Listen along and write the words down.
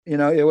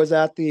It was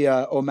at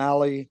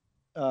the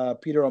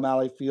Peter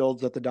O'Malley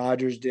Fields that the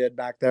Dodgers did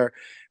back there,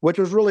 which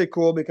was really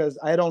cool because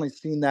I had only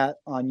seen that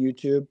on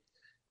YouTube.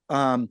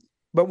 Um,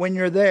 but when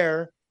you're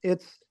there,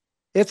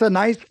 it's a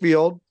nice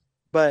field.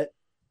 But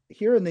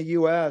here in the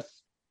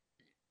U.S.,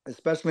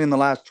 especially in the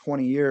last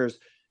 20 years,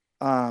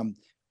 um,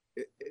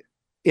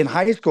 in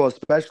high school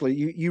especially,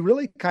 you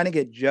really kind of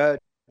get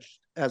judged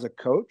as a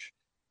coach,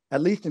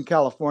 at least in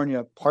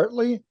California,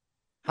 partly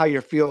how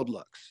your field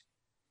looks.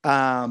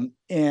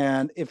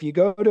 And if you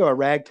go to a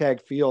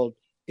ragtag field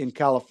in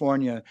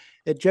California,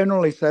 it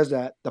generally says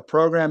that the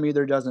program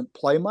either doesn't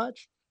play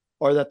much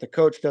or that the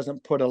coach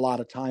doesn't put a lot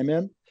of time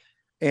in.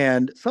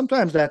 And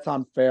sometimes that's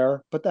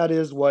unfair, but that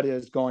is what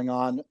is going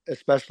on,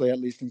 especially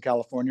at least in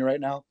California right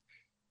now.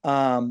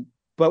 Um,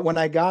 but when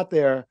I got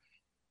there,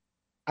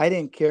 I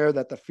didn't care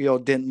that the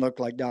field didn't look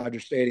like Dodger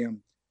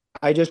Stadium.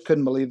 I just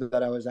couldn't believe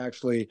that I was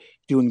actually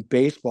doing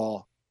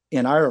baseball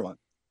in Ireland.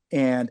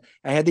 And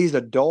I had these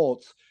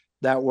adults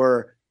that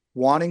were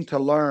wanting to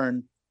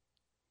learn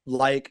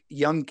like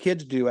young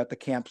kids do at the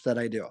camps that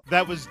I do.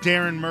 That was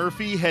Darren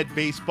Murphy, head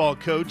baseball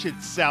coach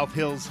at South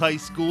Hills High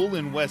School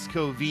in West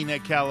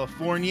Covina,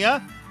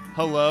 California.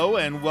 Hello,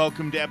 and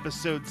welcome to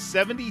episode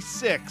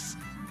 76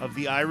 of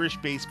the Irish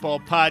Baseball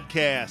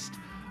Podcast.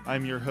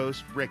 I'm your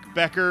host, Rick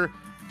Becker.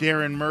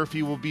 Darren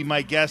Murphy will be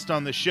my guest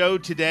on the show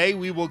today.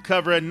 We will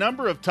cover a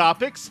number of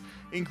topics,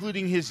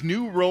 including his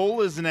new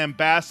role as an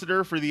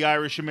ambassador for the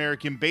Irish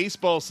American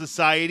Baseball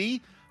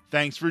Society.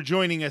 Thanks for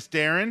joining us,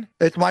 Darren.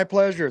 It's my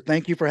pleasure.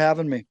 Thank you for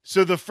having me.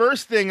 So the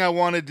first thing I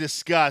want to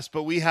discuss,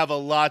 but we have a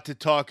lot to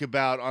talk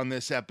about on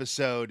this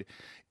episode,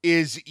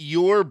 is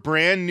your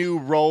brand new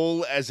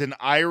role as an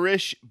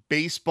Irish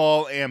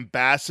baseball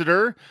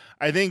ambassador.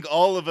 I think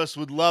all of us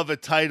would love a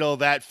title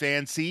that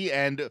fancy.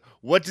 And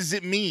what does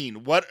it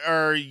mean? What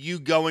are you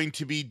going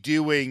to be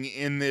doing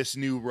in this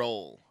new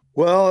role?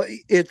 Well,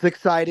 it's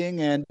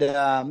exciting, and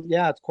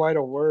yeah, it's quite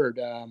a word.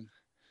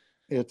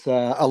 It's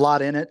a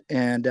lot in it,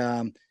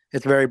 and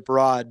it's very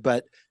broad.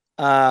 But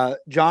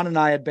John and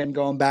I had been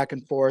going back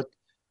and forth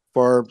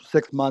for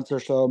 6 months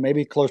or so,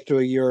 maybe close to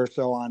a year or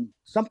so, on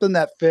something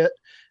that fit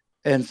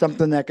and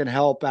something that can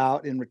help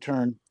out in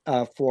return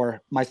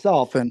for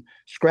myself and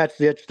scratch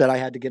the itch that I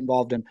had to get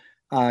involved in.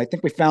 I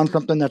think we found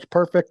something that's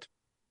perfect.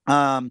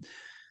 Um,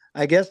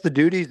 I guess the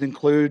duties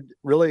include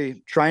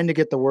really trying to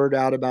get the word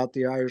out about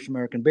the Irish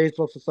American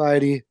Baseball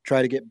Society,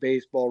 try to get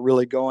baseball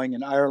really going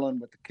in Ireland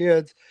with the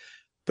kids.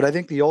 But I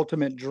think the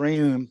ultimate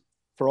dream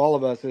for all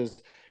of us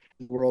is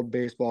World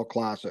Baseball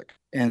Classic.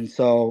 And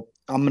so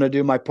I'm going to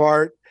do my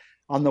part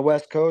on the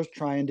West Coast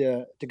trying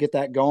to get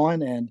that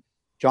going. And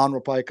John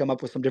will probably come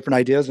up with some different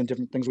ideas and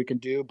different things we can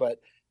do. But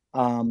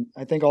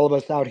I think all of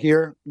us out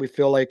here, we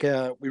feel like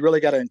we really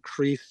got to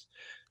increase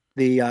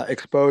the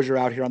exposure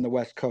out here on the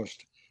West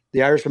Coast.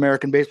 The Irish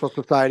American Baseball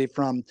Society,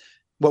 from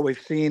what we've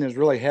seen, is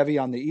really heavy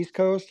on the East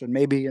Coast and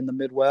maybe in the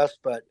Midwest,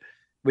 but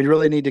we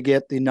really need to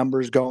get the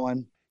numbers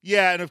going.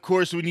 Yeah, and of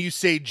course, when you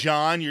say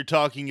John, you're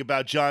talking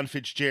about John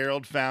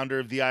Fitzgerald, founder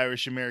of the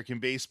Irish American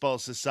Baseball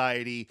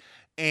Society.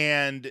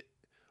 And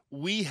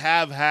we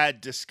have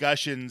had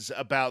discussions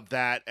about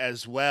that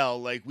as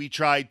well. Like, we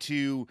try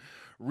to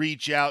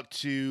reach out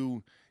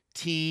to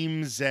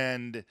teams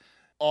and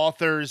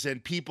authors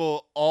and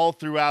people all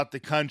throughout the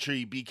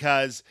country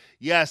because,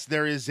 yes,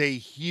 there is a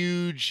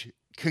huge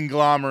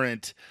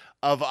conglomerate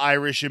of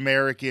Irish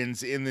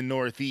Americans in the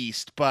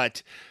Northeast,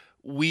 but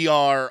we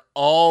are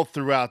all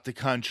throughout the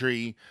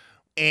country.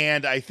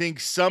 And I think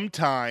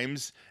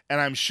sometimes,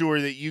 and I'm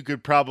sure that you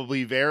could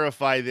probably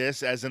verify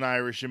this as an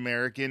Irish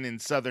American in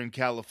Southern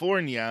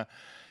California,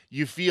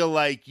 you feel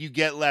like you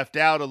get left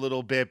out a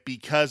little bit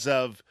because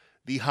of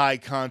the high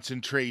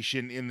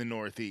concentration in the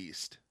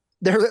Northeast.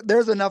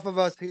 There's enough of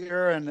us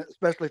here, and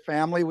especially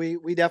family.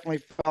 We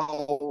definitely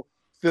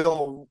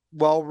feel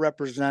well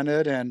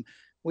represented, and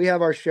we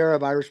have our share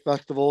of Irish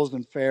festivals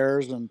and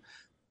fairs and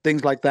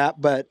things like that.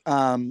 But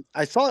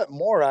I saw it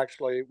more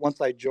actually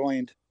once I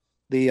joined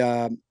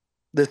the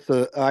this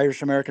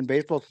Irish American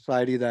Baseball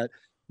Society, that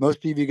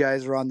most of you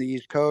guys are on the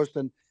East Coast,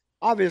 and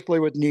obviously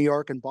with New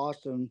York and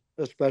Boston,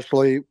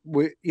 especially,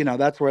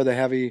 that's where the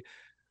heavy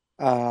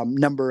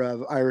number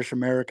of Irish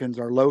Americans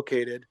are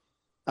located.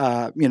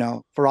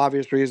 For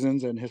obvious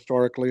reasons and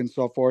historically and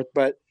so forth.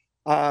 But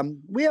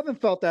we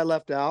haven't felt that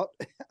left out.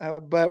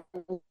 But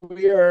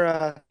we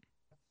are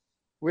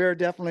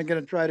definitely going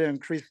to try to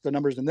increase the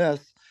numbers in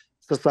this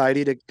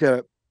society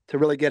to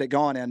really get it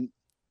going. And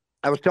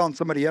I was telling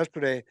somebody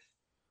yesterday,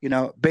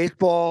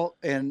 baseball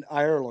and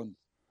Ireland,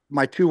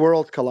 my two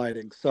worlds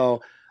colliding.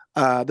 So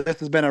this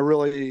has been a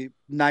really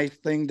nice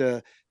thing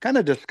to kind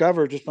of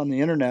discover just on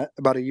the internet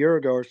about a year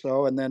ago or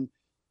so, and then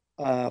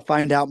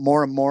find out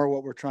more and more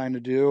what we're trying to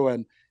do.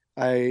 And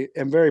I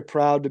am very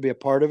proud to be a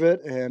part of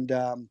it, and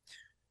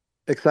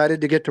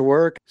excited to get to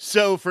work.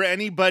 So for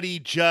anybody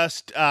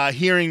just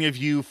hearing of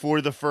you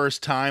for the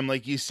first time,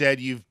 like you said,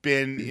 you've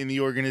been in the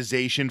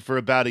organization for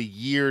about a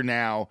year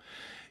now.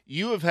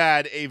 You have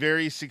had a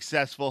very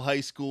successful high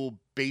school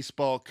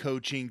baseball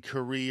coaching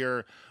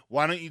career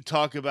Why don't you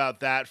talk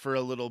about that for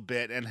a little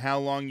bit and how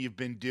long you've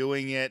been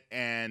doing it,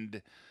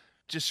 and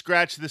just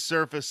scratch the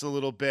surface a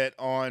little bit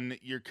on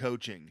your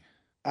coaching?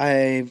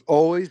 I've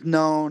always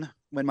known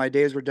when my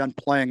days were done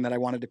playing that I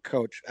wanted to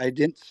coach. I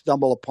didn't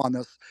stumble upon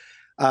this.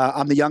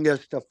 I'm the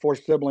youngest of four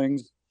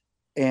siblings,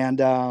 and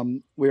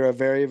we're a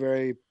very,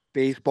 very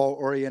baseball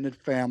oriented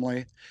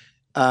family.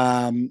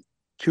 Um,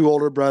 Two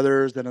older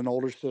brothers and an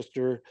older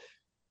sister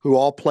who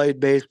all played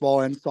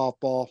baseball and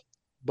softball.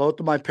 Both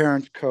of my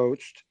parents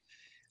coached.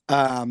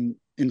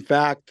 In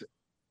fact,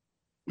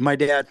 my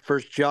dad's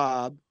first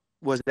job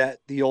was at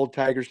the old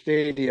Tiger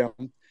Stadium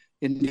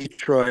in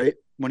Detroit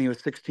when he was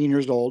 16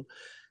 years old.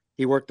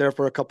 He worked there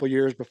for a couple of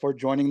years before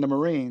joining the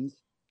Marines,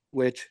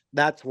 which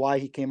that's why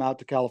he came out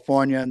to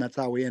California and that's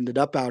how we ended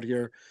up out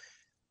here.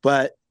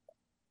 But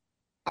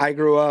I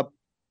grew up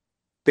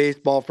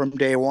baseball from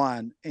day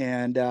one,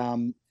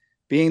 and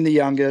being the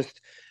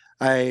youngest,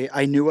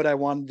 I knew what I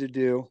wanted to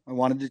do. I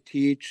wanted to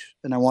teach,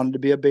 and I wanted to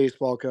be a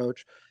baseball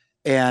coach.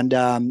 And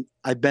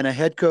I've been a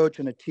head coach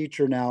and a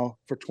teacher now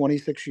for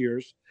 26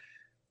 years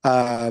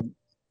uh,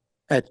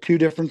 at two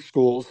different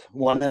schools.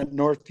 One at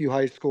Northview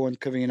High School in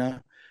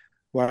Covina,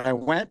 where I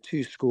went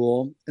to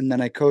school, and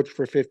then I coached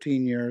for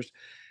 15 years.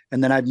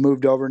 And then I've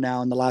moved over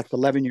now in the last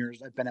 11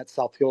 years. I've been at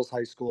South Hills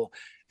High School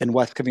in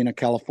West Covina,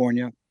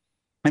 California.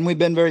 And we've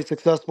been very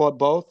successful at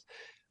both.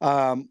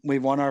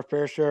 We've won our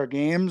fair share of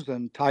games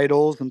and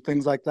titles and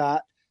things like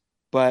that.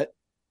 But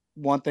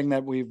one thing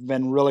that we've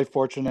been really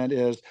fortunate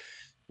is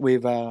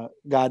we've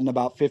gotten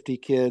about 50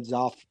 kids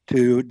off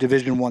to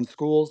Division I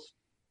schools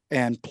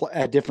and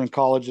at different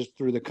colleges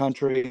through the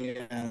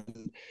country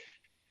and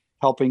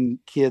helping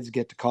kids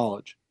get to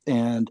college.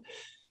 And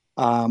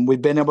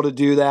we've been able to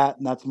do that,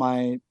 and that's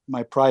my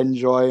pride and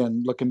joy.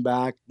 And looking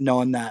back,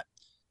 knowing that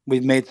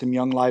we've made some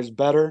young lives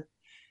better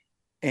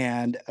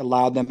and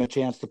allowed them a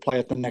chance to play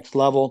at the next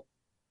level.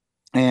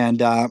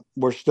 And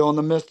we're still in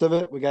the midst of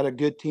it. We got a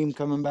good team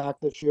coming back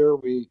this year.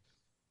 We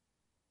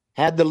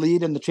had the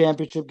lead in the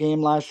championship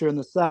game last year in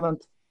the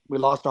seventh. We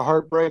lost a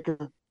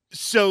heartbreaker.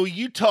 So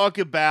you talk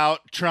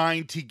about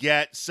trying to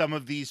get some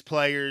of these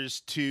players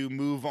to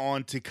move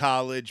on to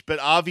college, but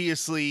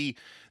obviously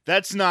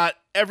that's not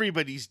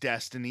everybody's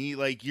destiny.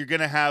 Like, you're going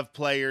to have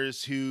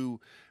players who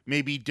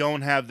maybe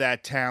don't have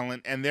that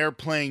talent and they're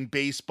playing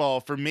baseball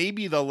for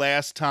maybe the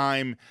last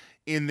time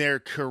in their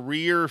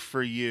career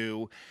for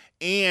you,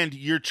 and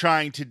you're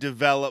trying to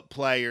develop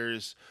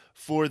players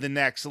for the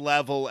next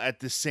level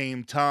at the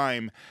same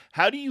time.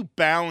 How do you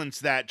balance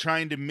that,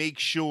 trying to make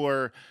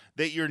sure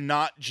that you're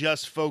not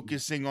just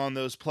focusing on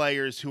those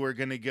players who are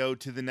going to go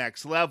to the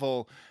next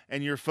level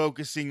and you're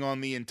focusing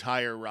on the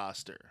entire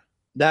roster?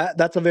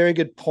 That's a very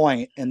good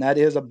point, and that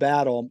is a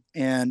battle.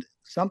 And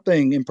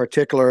something in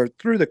particular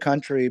through the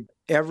country,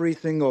 every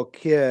single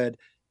kid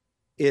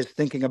is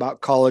thinking about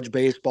college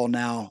baseball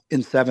now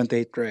in seventh,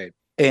 eighth grade.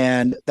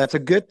 And that's a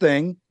good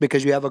thing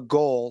because you have a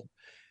goal,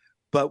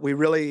 but we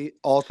really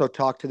also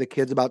talk to the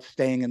kids about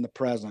staying in the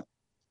present.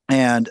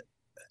 And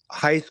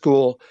high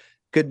school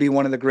could be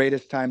one of the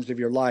greatest times of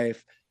your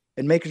life,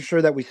 and making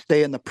sure that we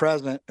stay in the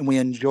present and we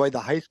enjoy the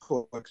high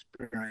school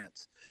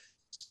experience.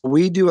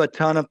 We do a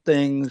ton of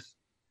things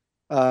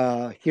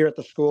here at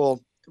the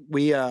school.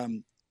 We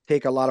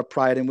take a lot of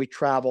pride and we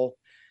travel.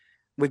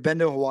 We've been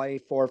to Hawaii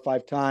 4 or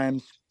 5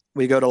 times.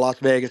 We go to Las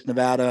Vegas,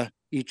 Nevada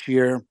each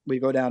year. We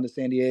go down to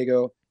San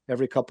Diego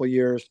every couple of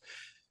years.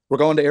 We're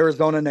going to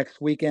Arizona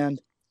next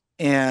weekend.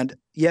 And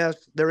yes,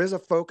 there is a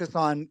focus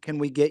on can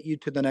we get you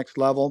to the next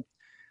level?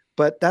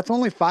 But that's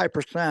only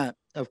 5%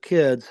 of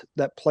kids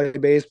that play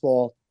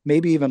baseball,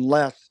 maybe even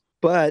less.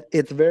 But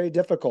it's very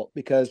difficult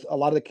because a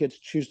lot of the kids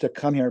choose to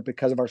come here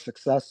because of our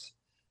success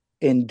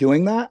in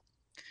doing that.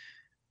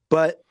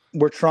 But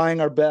we're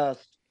trying our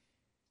best,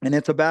 and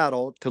it's a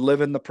battle to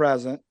live in the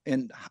present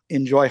and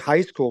enjoy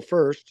high school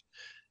first.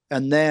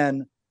 And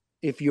then,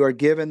 if you are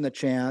given the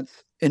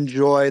chance,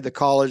 enjoy the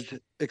college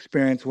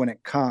experience when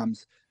it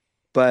comes.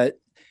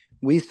 But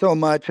we so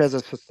much as a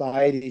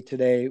society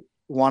today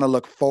want to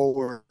look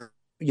forward.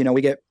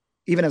 We get,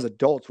 even as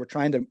adults, we're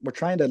trying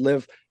to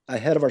live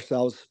ahead of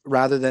ourselves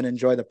rather than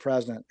enjoy the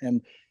present.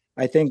 And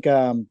I think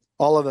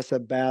all of us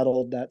have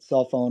battled that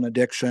cell phone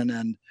addiction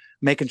and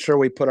making sure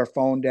we put our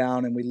phone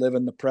down and we live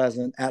in the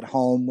present at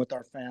home with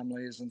our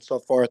families and so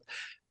forth.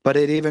 But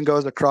it even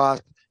goes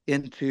across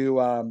into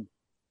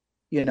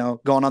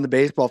going on the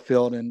baseball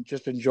field and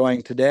just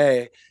enjoying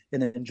today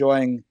and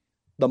enjoying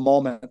the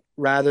moment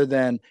rather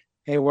than,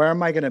 hey, where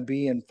am I going to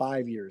be in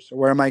 5 years? Or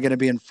where am I going to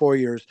be in 4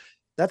 years?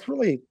 That's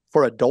really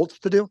for adults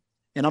to do.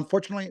 And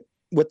unfortunately,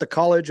 with the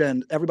college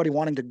and everybody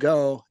wanting to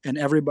go and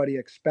everybody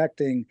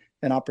expecting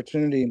an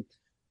opportunity,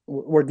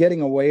 we're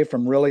getting away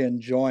from really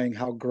enjoying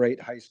how great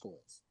high school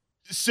is.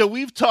 So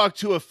we've talked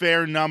to a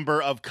fair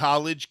number of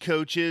college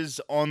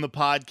coaches on the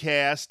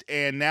podcast,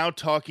 and now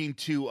talking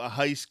to a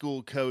high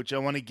school coach, I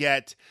want to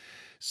get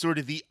sort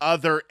of the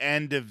other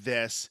end of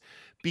this,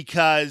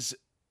 because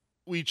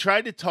we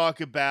tried to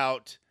talk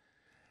about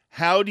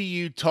how do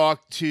you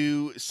talk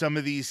to some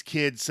of these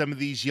kids, some of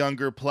these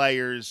younger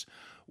players,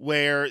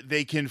 where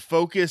they can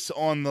focus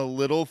on the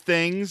little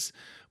things,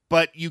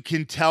 but you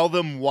can tell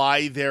them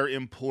why they're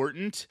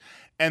important.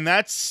 And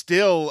that's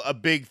still a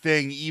big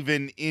thing,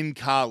 even in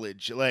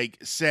college, like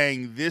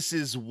saying this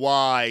is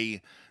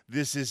why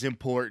this is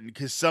important.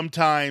 Because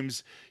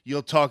sometimes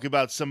you'll talk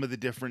about some of the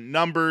different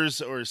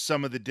numbers or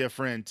some of the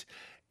different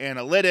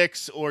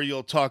analytics, or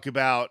you'll talk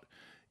about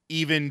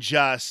even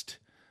just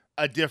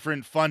a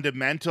different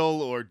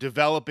fundamental or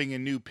developing a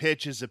new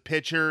pitch as a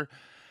pitcher.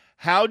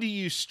 How do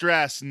you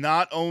stress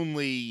not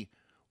only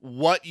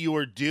what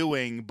you're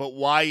doing, but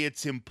why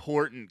it's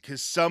important?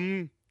 Because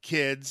some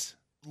kids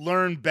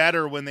learn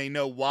better when they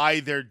know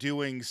why they're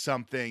doing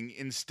something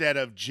instead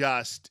of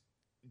just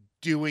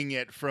doing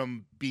it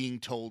from being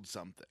told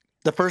something.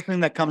 The first thing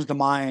that comes to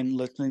mind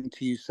listening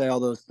to you say all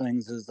those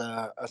things is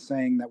a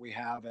saying that we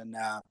have, and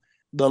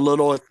the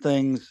littlest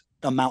things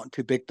amount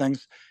to big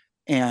things.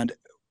 And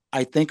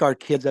I think our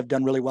kids have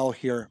done really well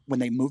here when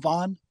they move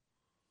on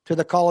to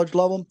the college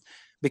level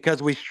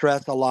because we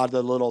stress a lot of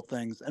the little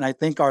things. And I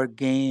think our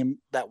game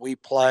that we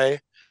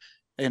play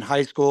in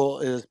high school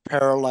is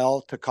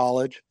parallel to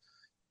college,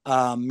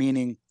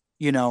 meaning,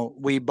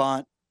 we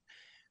bunt,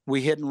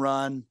 we hit and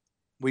run,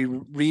 we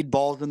read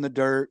balls in the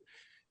dirt,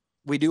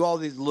 we do all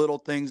these little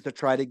things to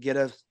try to get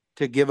us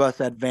to give us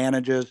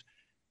advantages,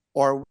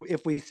 or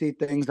if we see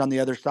things on the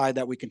other side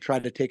that we can try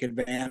to take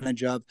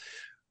advantage of.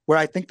 Where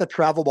I think the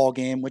travel ball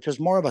game, which is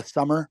more of a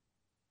summer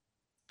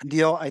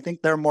deal, I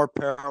think they're more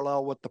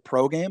parallel with the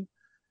pro game.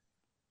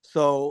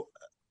 So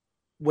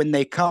when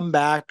they come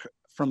back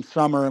from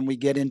summer and we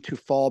get into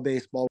fall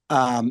baseball,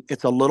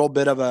 it's a little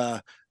bit of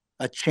a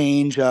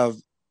change of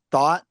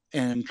thought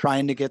and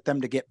trying to get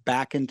them to get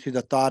back into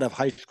the thought of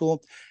high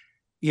school,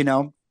 you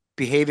know,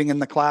 behaving in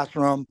the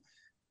classroom,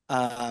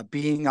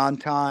 being on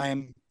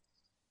time.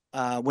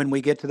 When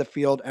we get to the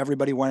field,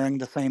 everybody wearing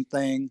the same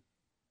thing.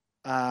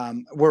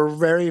 We're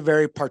very,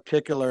 very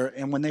particular.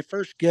 And when they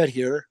first get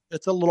here,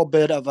 it's a little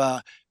bit of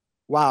a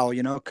wow,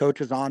 coach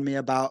is on me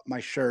about my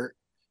shirt.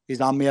 He's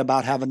on me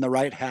about having the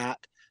right hat.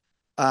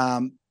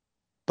 Um,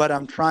 but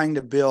I'm trying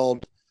to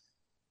build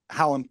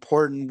how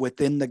important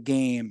within the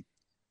game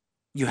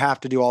you have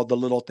to do all the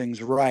little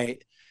things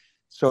right.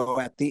 So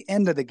at the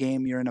end of the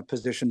game, you're in a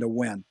position to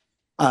win.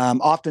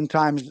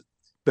 Oftentimes,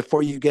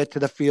 before you get to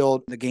the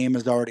field, the game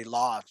is already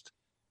lost.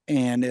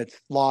 And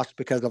it's lost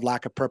because of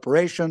lack of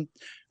preparation,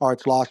 or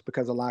it's lost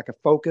because of lack of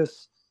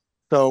focus.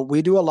 So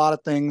we do a lot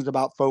of things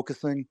about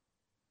focusing.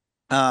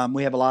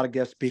 We have a lot of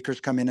guest speakers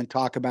come in and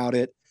talk about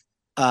it.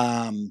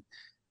 Um,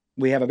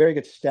 we have a very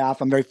good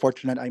staff. I'm very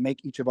fortunate. I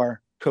make each of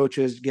our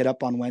coaches get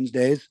up on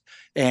Wednesdays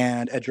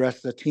and address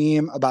the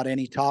team about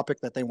any topic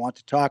that they want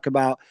to talk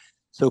about.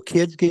 So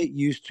kids get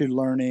used to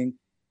learning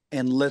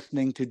and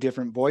listening to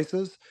different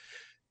voices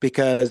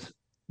because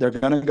they're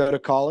going to go to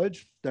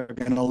college. They're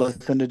going to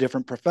listen to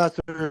different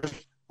professors,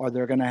 or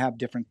they're going to have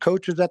different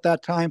coaches at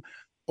that time,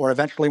 or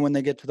eventually when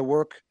they get to the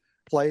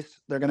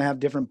workplace, they're going to have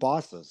different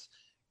bosses.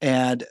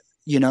 And,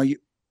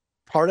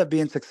 part of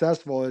being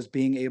successful is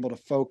being able to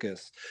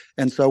focus.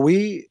 And so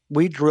we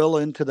drill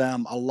into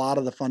them a lot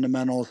of the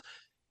fundamentals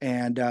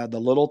and the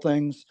little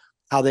things,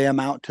 how they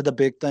amount to the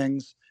big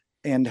things,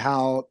 and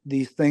how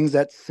these things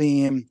that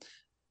seem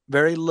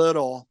very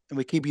little, and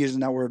we keep using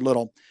that word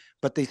little,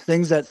 but these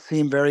things that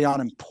seem very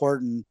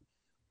unimportant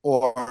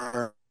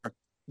or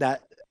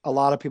that a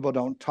lot of people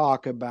don't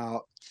talk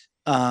about,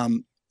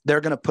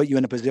 they're going to put you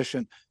in a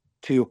position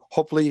to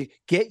hopefully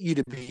get you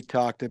to be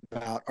talked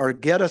about or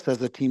get us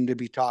as a team to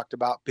be talked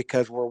about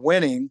because we're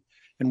winning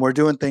and we're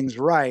doing things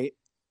right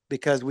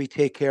because we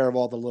take care of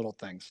all the little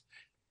things.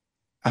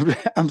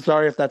 I'm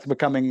sorry if that's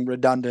becoming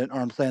redundant or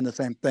I'm saying the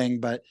same thing,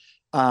 but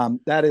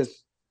that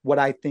is what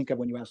I think of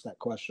when you ask that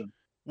question.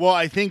 Well,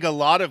 I think a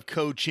lot of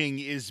coaching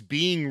is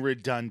being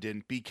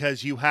redundant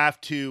because you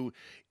have to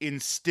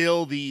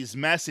instill these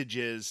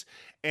messages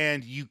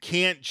and you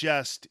can't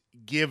just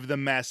give the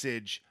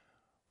message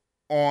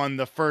on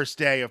the first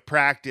day of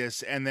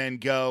practice and then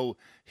go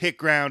hit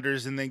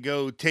grounders and then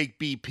go take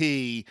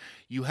BP.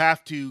 You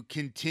have to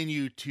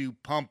continue to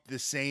pump the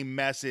same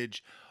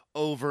message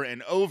over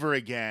and over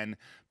again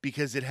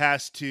because it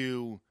has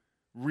to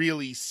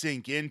really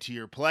sink into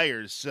your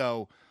players.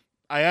 So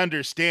I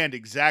understand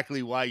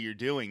exactly why you're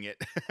doing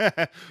it.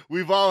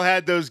 We've all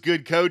had those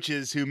good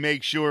coaches who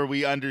make sure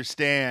we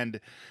understand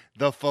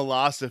the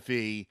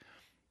philosophy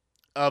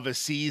of a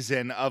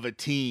season of a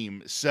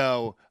team.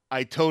 So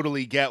I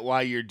totally get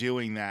why you're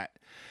doing that.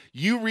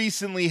 You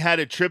recently had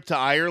a trip to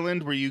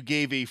Ireland where you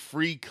gave a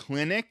free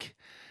clinic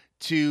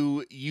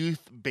to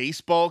youth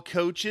baseball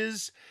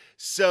coaches.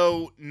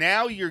 So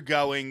now you're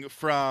going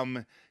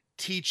from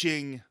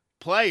teaching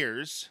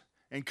players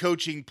and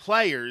coaching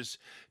players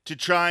to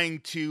trying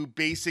to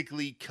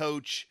basically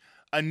coach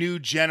a new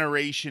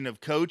generation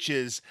of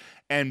coaches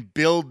and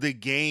build the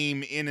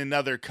game in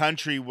another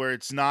country where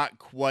it's not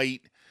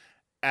quite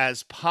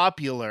as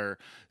popular.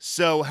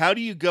 So, how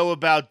do you go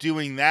about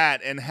doing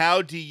that? And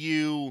how do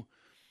you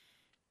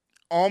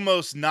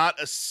almost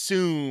not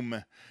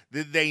assume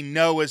that they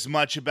know as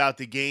much about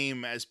the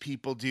game as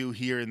people do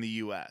here in the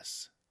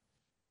US?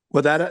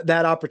 Well,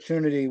 that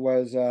opportunity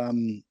was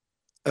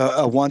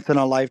a once in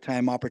a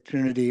lifetime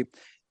opportunity,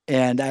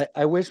 and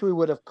I wish we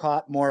would have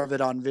caught more of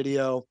it on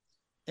video,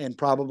 and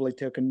probably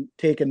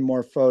taken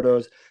more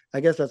photos. I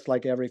guess that's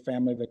like every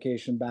family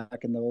vacation back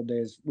in the old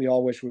days. We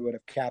all wish we would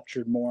have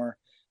captured more,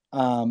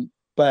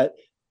 but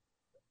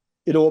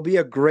it will be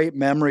a great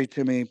memory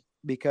to me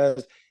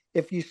because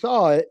if you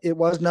saw it, it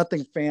was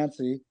nothing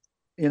fancy.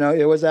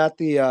 It was at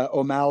the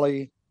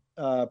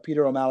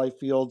Peter O'Malley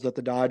Fields that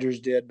the Dodgers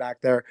did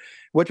back there,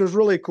 which was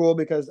really cool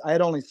because I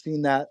had only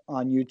seen that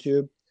on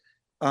YouTube.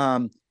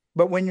 Um,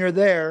 but when you're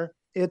there,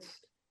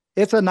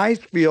 it's a nice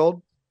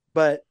field,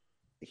 but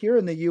here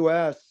in the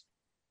U.S.,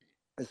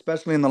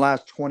 especially in the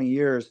last 20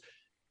 years,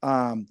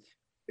 um,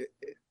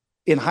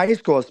 in high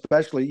school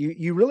especially,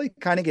 you really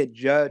kind of get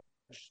judged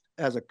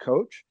as a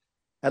coach,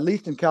 at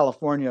least in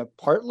California,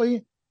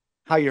 partly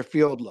how your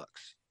field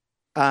looks.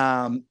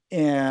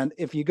 And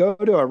if you go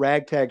to a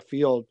ragtag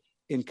field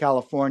in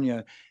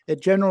California,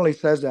 it generally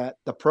says that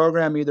the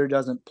program either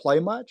doesn't play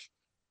much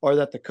or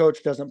that the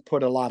coach doesn't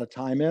put a lot of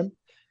time in.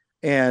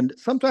 And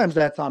sometimes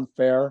that's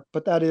unfair,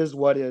 but that is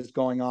what is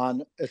going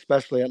on,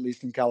 especially at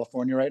least in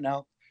California right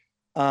now.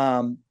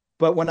 Um,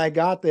 but when I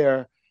got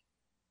there,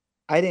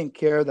 I didn't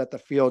care that the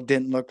field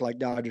didn't look like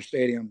Dodger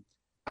Stadium.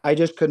 I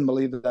just couldn't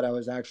believe that I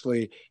was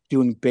actually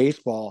doing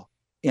baseball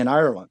in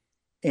Ireland.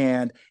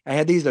 And I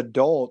had these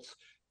adults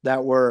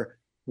that were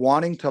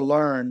wanting to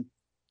learn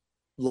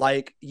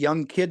like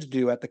young kids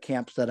do at the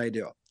camps that I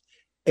do.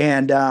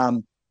 And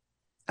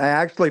I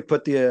actually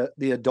put the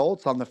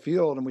adults on the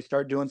field and we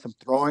started doing some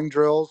throwing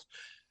drills.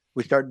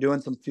 We started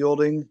doing some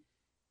fielding.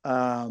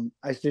 I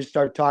just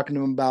started talking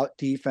to them about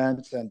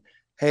defense and,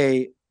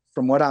 hey,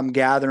 from what I'm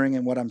gathering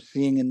and what I'm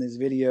seeing in these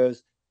videos,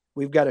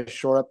 we've got to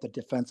shore up the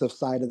defensive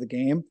side of the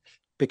game.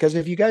 Because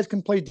if you guys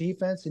can play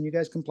defense and you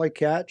guys can play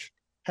catch,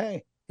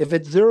 hey, if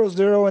it's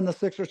 0-0 in the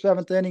sixth or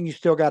seventh inning, you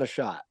still got a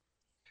shot.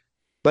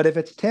 But if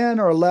it's 10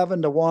 or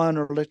 11-1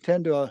 or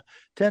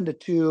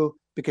 10-2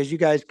 because you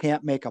guys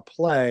can't make a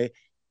play,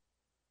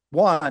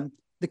 one,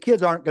 the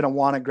kids aren't going to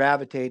want to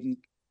gravitate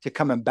to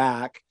coming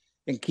back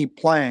and keep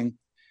playing.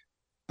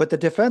 But the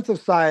defensive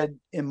side,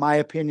 in my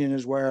opinion,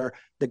 is where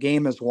the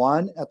game is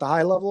won at the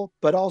high level,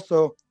 but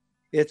also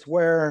it's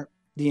where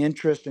the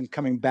interest in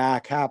coming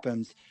back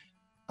happens,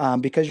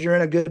 because you're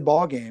in a good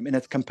ball game and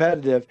it's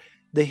competitive.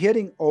 The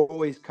hitting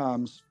always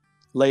comes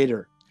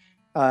later,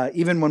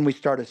 even when we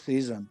start a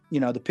season.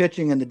 The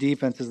pitching and the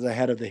defense is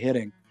ahead of the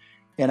hitting.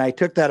 And I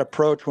took that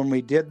approach when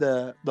we did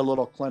the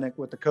little clinic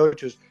with the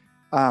coaches.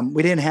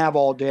 We didn't have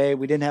all day.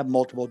 We didn't have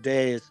multiple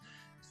days.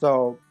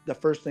 So the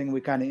first thing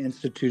we kind of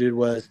instituted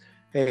was,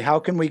 hey, how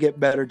can we get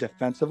better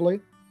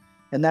defensively?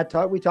 And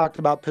we talked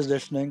about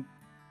positioning.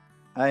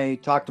 I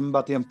talked to them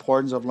about the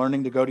importance of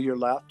learning to go to your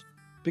left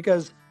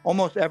because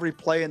almost every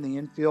play in the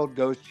infield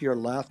goes to your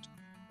left.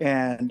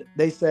 And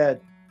they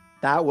said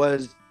that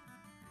was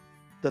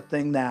the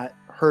thing that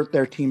hurt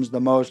their teams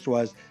the most,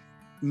 was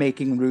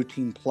making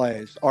routine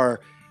plays.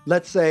 Or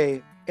let's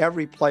say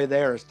every play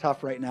there is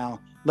tough right now.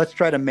 Let's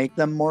try to make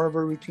them more of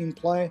a routine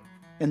play.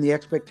 And the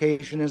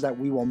expectation is that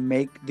we will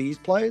make these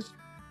plays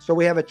so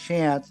we have a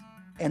chance,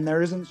 and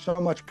there isn't so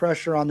much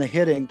pressure on the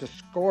hitting to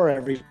score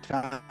every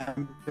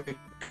time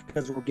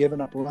because we're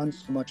giving up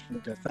runs so much on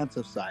the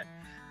defensive side.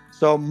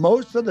 So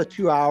most of the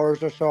 2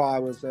 hours or so I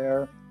was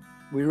there,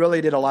 we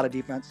really did a lot of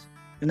defense.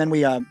 And then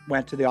we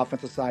went to the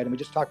offensive side and we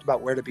just talked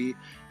about where to be,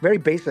 very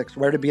basics,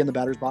 where to be in the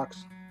batter's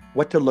box,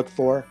 what to look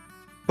for,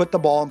 put the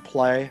ball in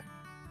play.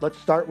 Let's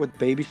start with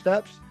baby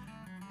steps.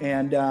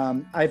 And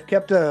I've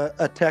kept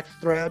a text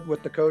thread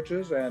with the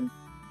coaches, and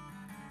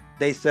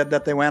they said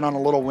that they went on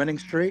a little winning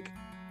streak,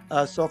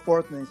 so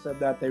forth. And they said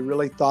that they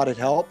really thought it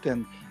helped.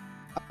 And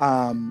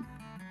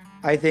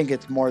I think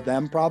it's more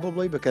them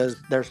probably because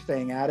they're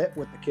staying at it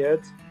with the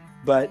kids.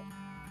 But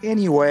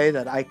any way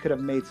that I could have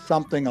made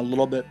something a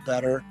little bit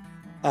better,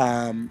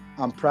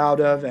 I'm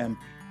proud of, and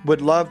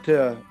would love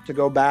to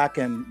go back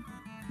and,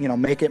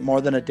 make it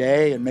more than a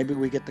day. And maybe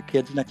we get the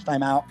kids next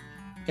time out,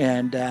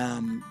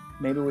 and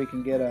maybe we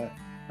can get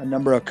a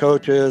number of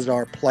coaches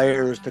or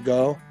players to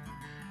go.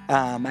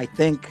 I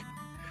think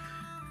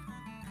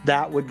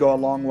that would go a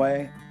long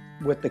way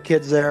with the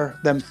kids there,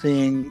 them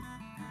seeing,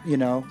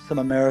 some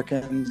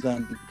Americans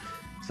and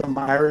some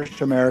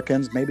Irish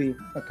Americans, maybe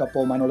a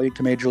couple minor league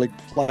to major league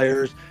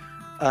players,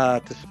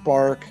 to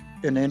spark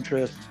an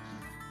interest,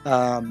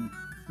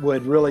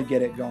 would really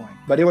get it going.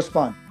 But it was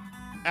fun.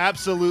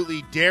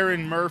 Absolutely.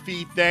 Darren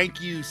Murphy,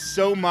 thank you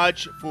so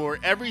much for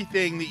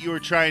everything that you are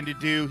trying to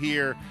do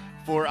here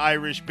for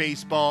Irish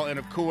baseball. And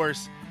of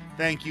course,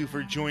 thank you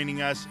for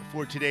joining us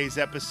for today's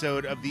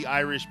episode of the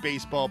Irish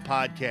Baseball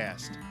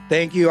Podcast.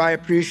 Thank you. I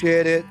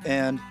appreciate it.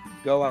 And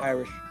go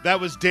Irish. That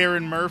was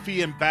Darren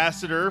Murphy,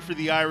 ambassador for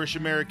the Irish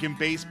American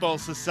Baseball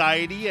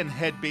Society and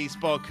head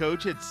baseball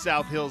coach at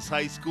South Hills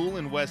High School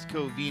in West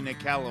Covina,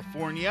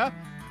 California.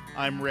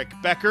 I'm Rick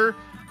Becker.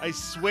 I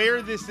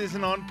swear this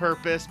isn't on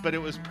purpose, but it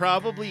was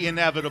probably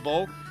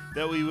inevitable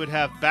that we would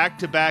have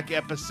back-to-back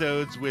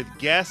episodes with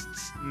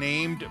guests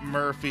named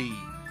Murphy.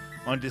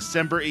 On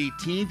December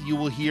 18th, you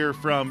will hear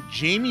from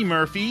Jamie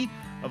Murphy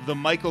of the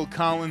Michael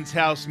Collins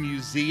House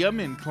Museum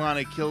in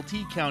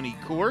Clonakilty, County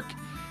Cork.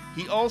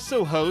 He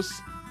also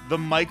hosts the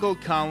Michael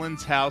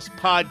Collins House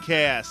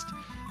podcast.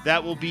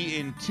 That will be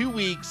in 2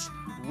 weeks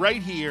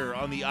right here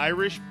on the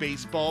Irish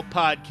Baseball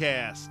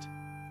Podcast.